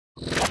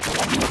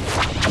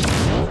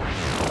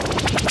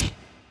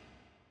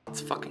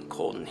it's fucking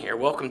cold in here.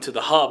 Welcome to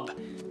the hub.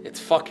 It's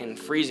fucking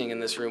freezing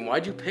in this room.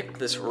 Why'd you pick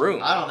this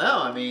room? I don't know.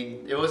 I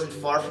mean, it wasn't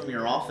far from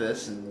your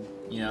office, and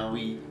you know,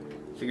 we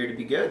figured it'd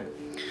be good.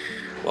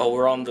 Well,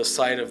 we're on the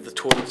side of the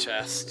toy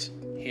chest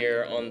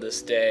here on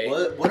this day.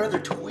 What other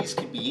toys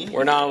could be in here?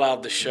 We're not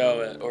allowed to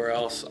show it, or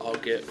else I'll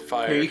get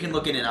fired. Here, you can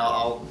look in and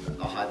I'll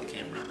hide the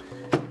camera.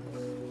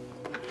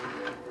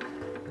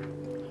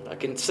 I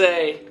can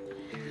say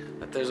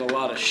that there's a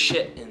lot of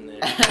shit in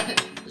there.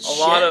 A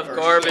lot of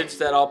garbage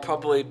that I'll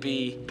probably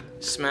be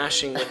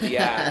smashing with the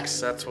axe.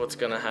 That's what's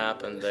gonna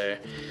happen there.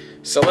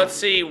 So let's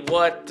see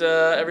what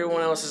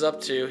everyone else is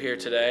up to here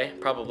today.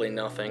 Probably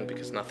nothing,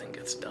 because nothing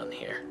gets done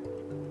here.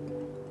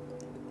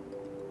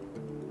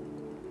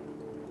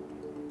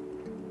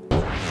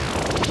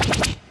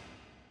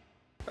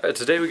 Alright,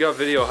 today we got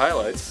video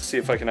highlights. See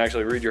if I can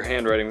actually read your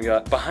handwriting. We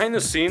got behind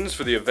the scenes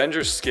for the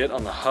Avengers skit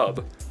on the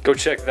hub. Go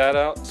check that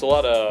out. It's a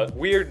lot of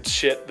weird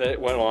shit that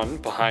went on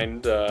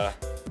behind the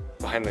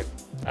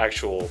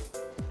actual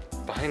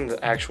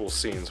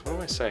scenes. What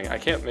am I saying? I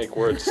can't make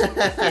words.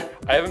 I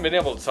haven't been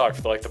able to talk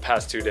for like the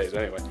past 2 days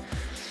anyway.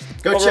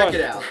 Go check it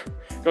out.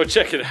 Go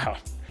check it out.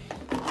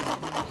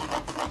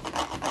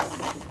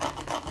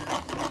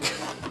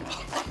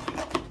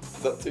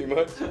 Is that too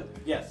much?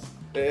 Yes.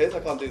 It is? I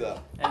can't do that.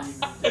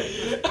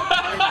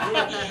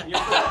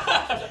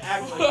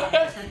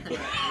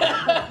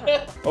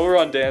 Over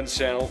on Dan's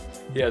channel,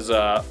 he has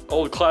a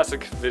old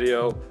classic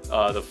video,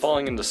 the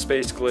falling into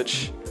space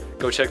glitch.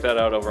 Go check that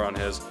out over on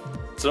his.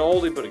 It's an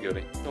oldie but a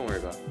goodie. Don't worry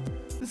about it.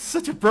 This is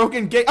such a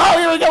broken game. Oh,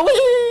 here we go.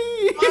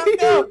 Whee!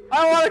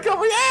 I want to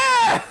go.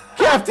 Yeah!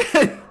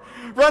 Captain,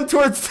 run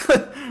towards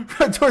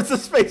the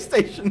space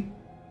station.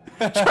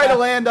 Try to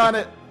land on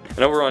it. And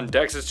over on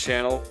Dex's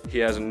channel, he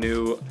has a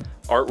new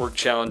artwork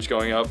challenge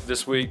going up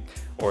this week,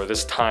 or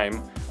this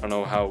time. I don't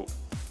know how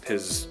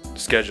his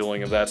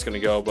scheduling of that's gonna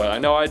go, but I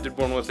know I did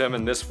one with him,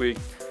 and this week,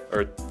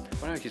 or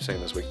why do I keep saying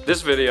this week?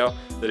 This video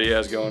that he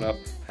has going up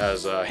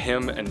has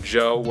him and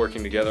Joe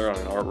working together on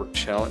an artwork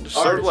challenge.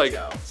 Sort of like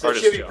Joe. So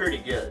it should be pretty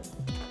good.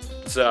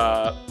 It's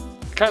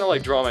kind of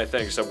like Draw My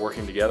Thing, except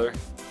working together.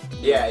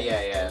 Yeah.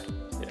 Yeah.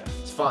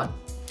 It's fun.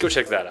 Go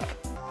check that out.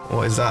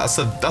 What is that?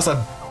 That's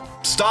a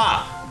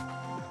star.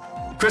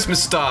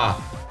 Christmas star.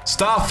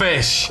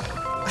 Starfish.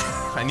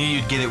 I knew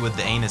you'd get it with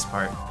the anus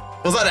part.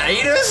 Was that an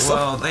anus?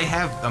 Well, they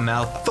have a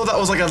mouth. I thought that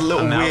was like a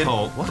little weird.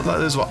 hole. What? I thought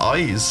those were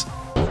eyes.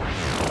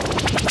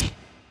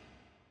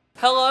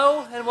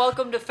 Hello and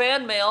welcome to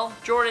Fan Mail.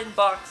 Jordan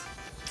Box.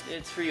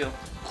 It's for you.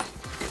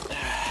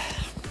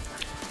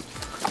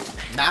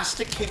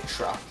 Masticate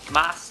truck.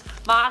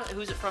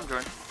 Who's it from,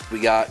 Jordan? We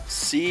got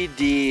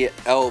CDLPSS.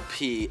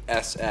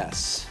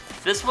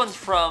 This one's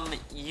from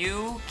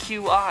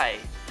UQI.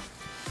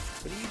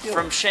 What are you doing?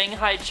 From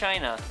Shanghai,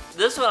 China.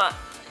 This one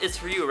is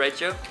for you, right,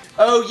 Joe?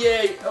 Oh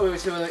yeah. Oh wait.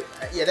 So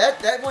yeah,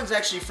 that one's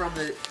actually from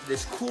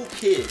this cool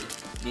kid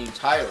named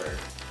Tyler.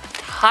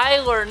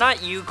 Tyler, not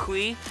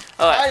Yuqui.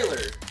 Oh,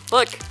 Tyler.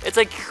 Look, it's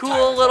a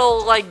cool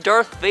little like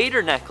Darth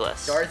Vader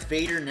necklace. Darth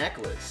Vader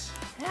necklace.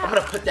 Yeah. I'm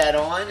gonna put that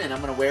on and I'm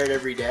gonna wear it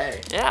every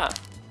day. Yeah.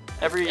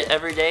 Every day,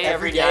 every night.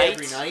 Every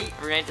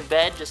night to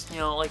bed, just, you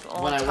know, like,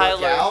 oh, when Tyler. I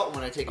work out,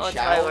 when I take a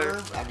shower,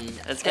 Tyler. I mean,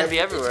 it's gonna be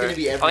everywhere. It's gonna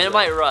be everywhere. I mean, it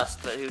might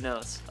rust, but who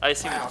knows? I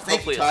assume. Wow,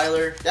 thank you,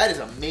 Tyler. That is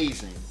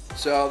amazing.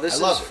 So this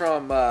is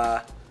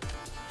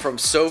from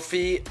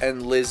Sophie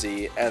and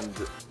Lizzie and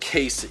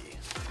Casey.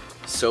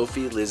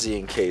 Sophie, Lizzie,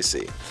 and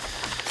Casey.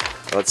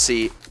 Let's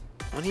see.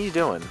 What are you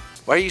doing?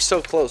 Why are you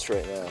so close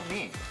right now? What do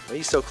you mean? Why are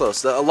you so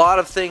close? A lot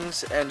of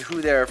things and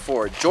who they're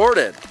for.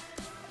 Jordan,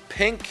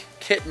 pink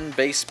kitten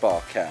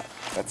baseball cap.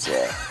 That's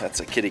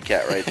a kitty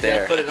cat right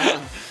there. Put it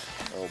on.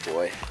 Oh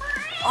boy.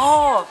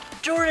 Oh,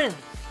 Jordan,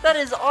 that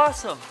is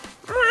awesome.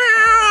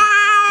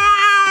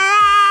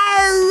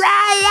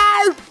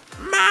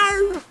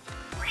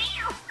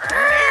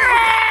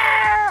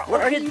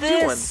 What are you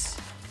doing?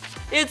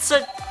 It's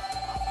a.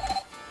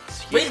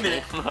 Wait a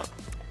minute.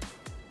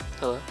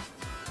 Hello.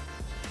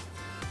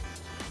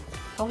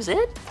 That was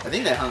it? I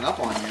think that hung up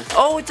on you.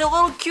 Oh, it's a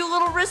little cute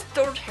little wrist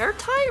or hair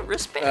tie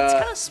wristband. It's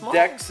kind of small.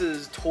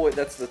 Dex's toy.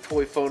 That's the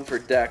toy phone for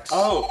Dex.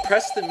 Oh.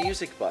 Press the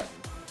music button.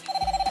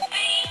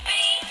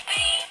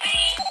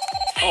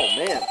 Oh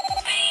man.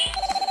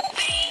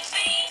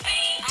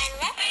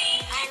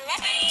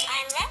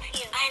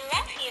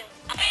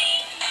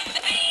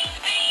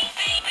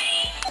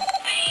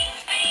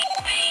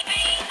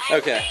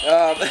 Okay.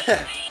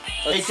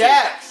 Hey,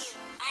 Dax.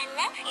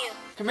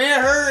 Come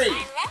here, hurry.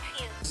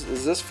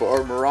 Is this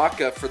for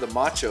maraca for the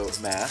macho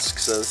mask?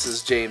 So this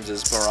is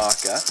James's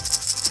maraca.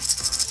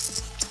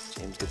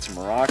 James gets a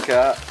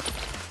maraca.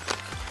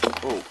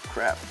 Oh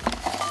crap.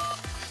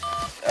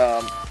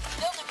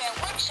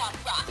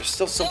 There's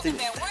still something.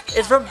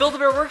 It's from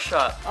Build-A-Bear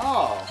Workshop.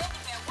 Oh.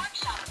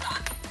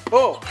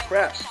 Oh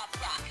crap.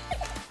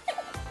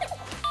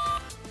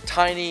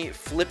 Tiny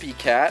flippy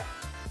cat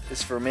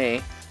is for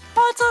me.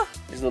 Oh, it's a.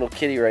 There's a little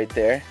kitty right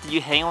there. Did you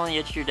hang on the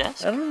edge of your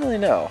desk? I don't really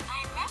know.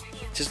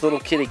 Just a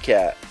little kitty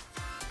cat.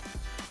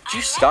 Did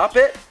you stop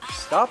it?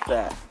 Stop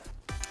that.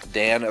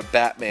 Dan a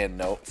Batman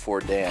note for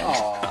Dan.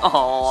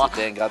 Aw, So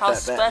Dan got how that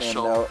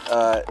special.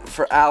 Batman note.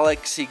 For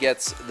Alex, he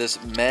gets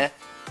this meh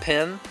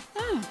pin.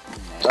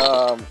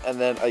 And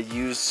then a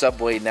used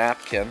Subway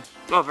napkin.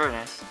 Oh, very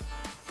nice.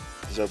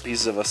 So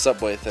pieces of a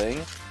Subway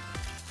thing.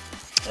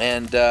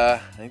 And I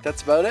think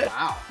that's about it.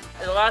 Wow.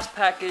 And the last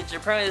package,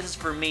 apparently this is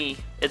for me.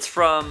 It's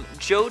from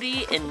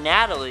Jody and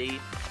Natalie,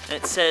 and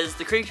it says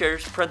the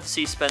creatures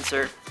 (parentheses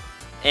Spencer),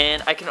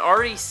 and I can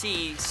already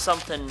see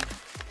something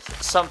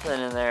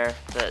in there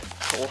that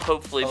will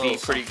hopefully be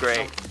pretty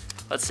great.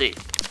 Let's see.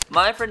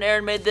 My friend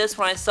Erin made this.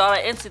 When I saw it,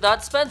 I instantly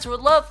thought Spencer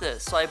would love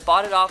this, so I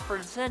bought it off her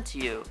and sent it to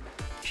you.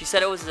 She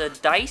said it was a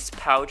dice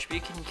pouch, but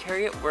you can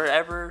carry it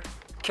wherever,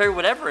 carry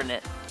whatever in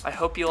it. I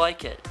hope you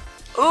like it.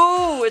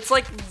 Ooh, it's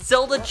like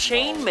Zelda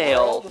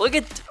chainmail. Look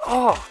at,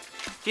 oh,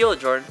 feel it,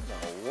 Jordan.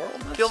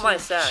 Feel my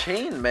sack.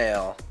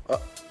 Chainmail.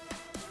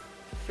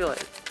 Feel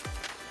it.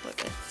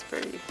 Look,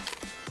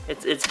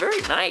 it's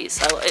very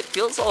nice. It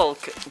feels all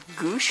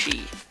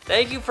gushy.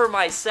 Thank you for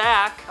my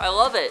sack. I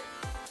love it.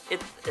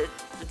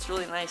 It's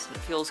really nice and it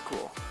feels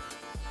cool.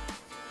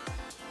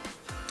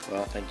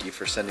 Well, thank you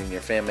for sending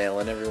your fan mail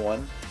in,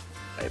 everyone.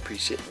 I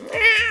appreciate it.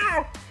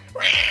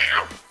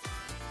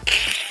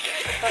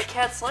 That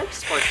cats like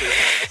sparkly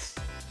things.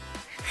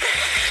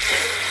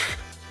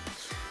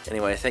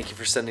 Anyway, thank you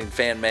for sending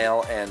fan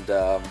mail, and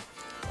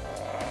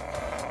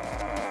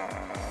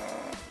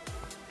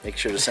make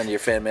sure to send your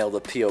fan mail to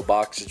P.O.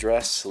 Box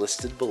address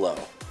listed below.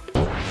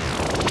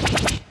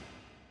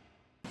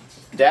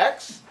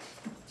 Dax?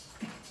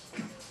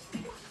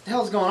 What the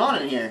hell's going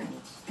on in here?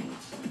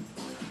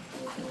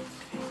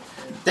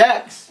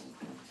 Dax?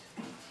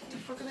 What the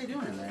fuck are they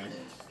doing in there?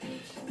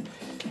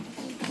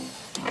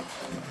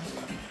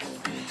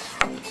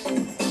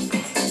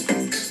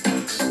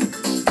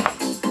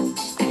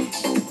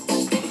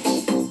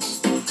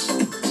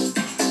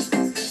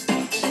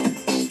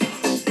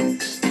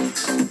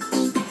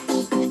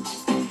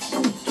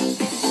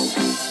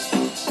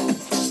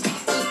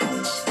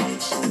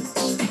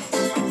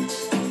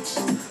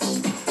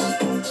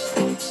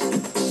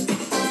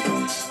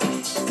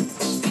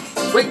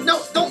 Wait,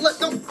 no, don't,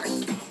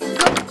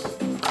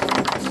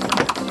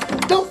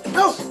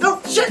 no,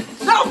 shit,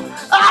 no!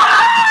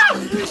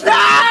 Ah!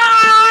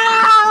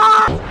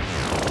 Ah!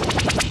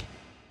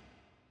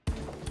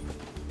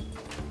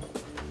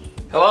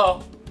 Hello?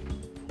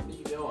 What are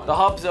you doing? The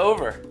hub's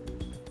over.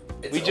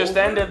 We just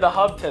ended the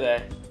hub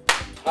today.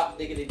 Hot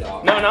diggity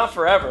dog. No, not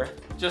forever.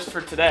 Just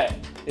for today.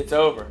 It's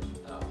over.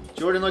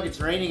 Jordan, look,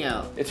 it's raining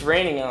out. It's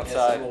raining Yes,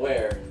 outside. I'm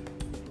aware.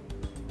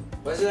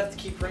 Why does it have to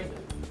keep raining?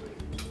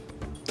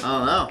 I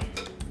don't know.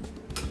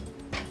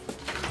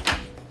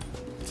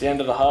 It's the end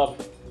of the hub.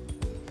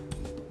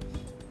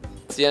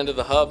 It's the end of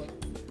the hub.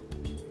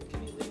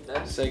 Can you leave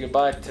that? Say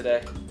goodbye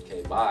today.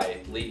 Okay,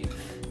 bye. Leave.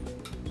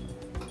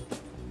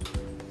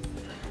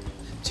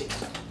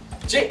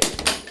 Jinx!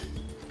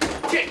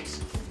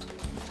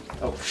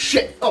 Oh,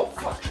 shit! Oh,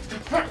 fuck!